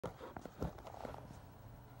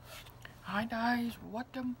Hi guys,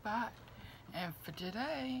 welcome back. And for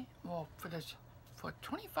today, well, for this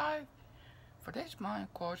month,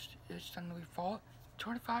 of course, it's going to be for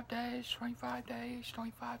 25 days, 25 days,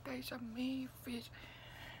 25 days of me fish.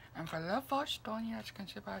 And for the first story, as you can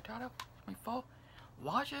see by the title, 24,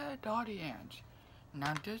 Watch It at the Ends.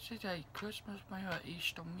 Now, this is a Christmas movie or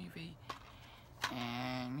Easter movie.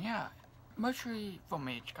 And yeah, mostly for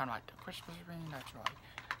me, it's kind of like the Christmas movie. That's right.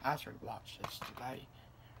 I actually watched this today.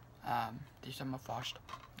 December 1st,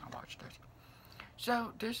 I watched this.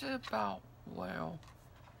 So, this is about, well,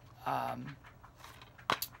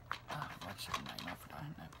 what's his name? I forgot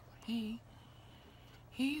his name.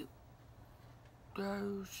 He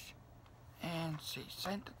goes and sees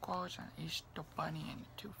Santa Claus and Easter Bunny and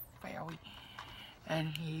the Tooth Fairy, and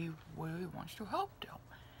he really wants to help them.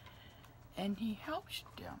 And he helps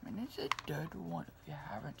them, and it's a dirty one if you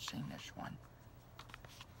haven't seen this one.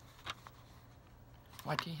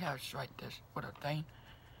 Like he has like this little thing.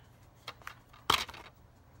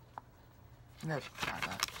 Let's try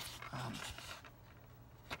that.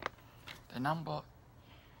 The number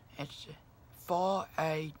is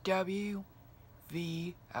 4AW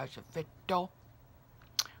V as a Victor,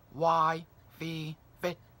 Y V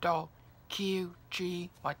Victor, QG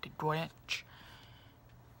like the Grinch,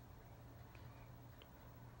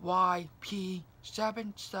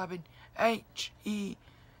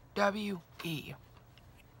 YP77HEWE.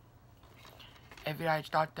 If you guys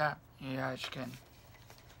got that, you guys can.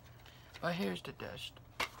 But here's the disc.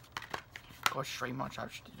 Of course, 3 months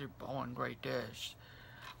after the Bowling Great disc.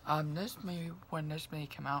 When this movie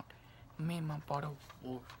came out, me and my brother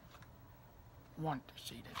will want to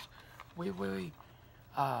see this. We really,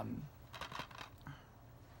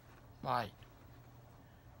 like,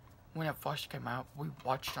 when it first came out, we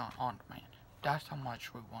watched it on demand. That's how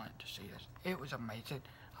much we wanted to see this. It was amazing.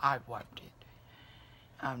 I loved it.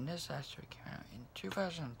 This actually came out in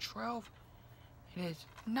 2012. It is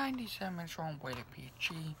 97 minutes long, rated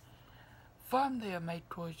PG, from the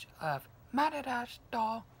makers of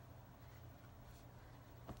Madagascar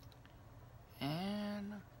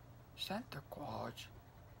and Santa Claus,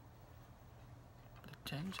 the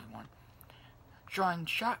Tinsy one. John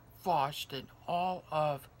Jack Frost and all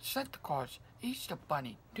of Santa Claus, Easter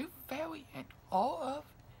Bunny, Tooth Fairy, and all of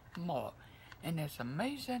more in this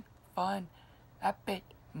amazing, fun, epic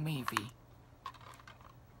movie.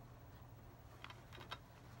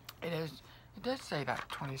 It does say that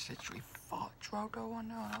 20th Century Fox logo on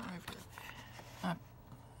there. I don't know if it,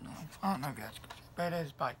 I don't know if that's good, but it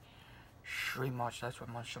is by Shree March. That's what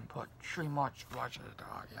Munson put. Shree March, watch it at the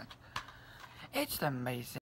audience. It's amazing.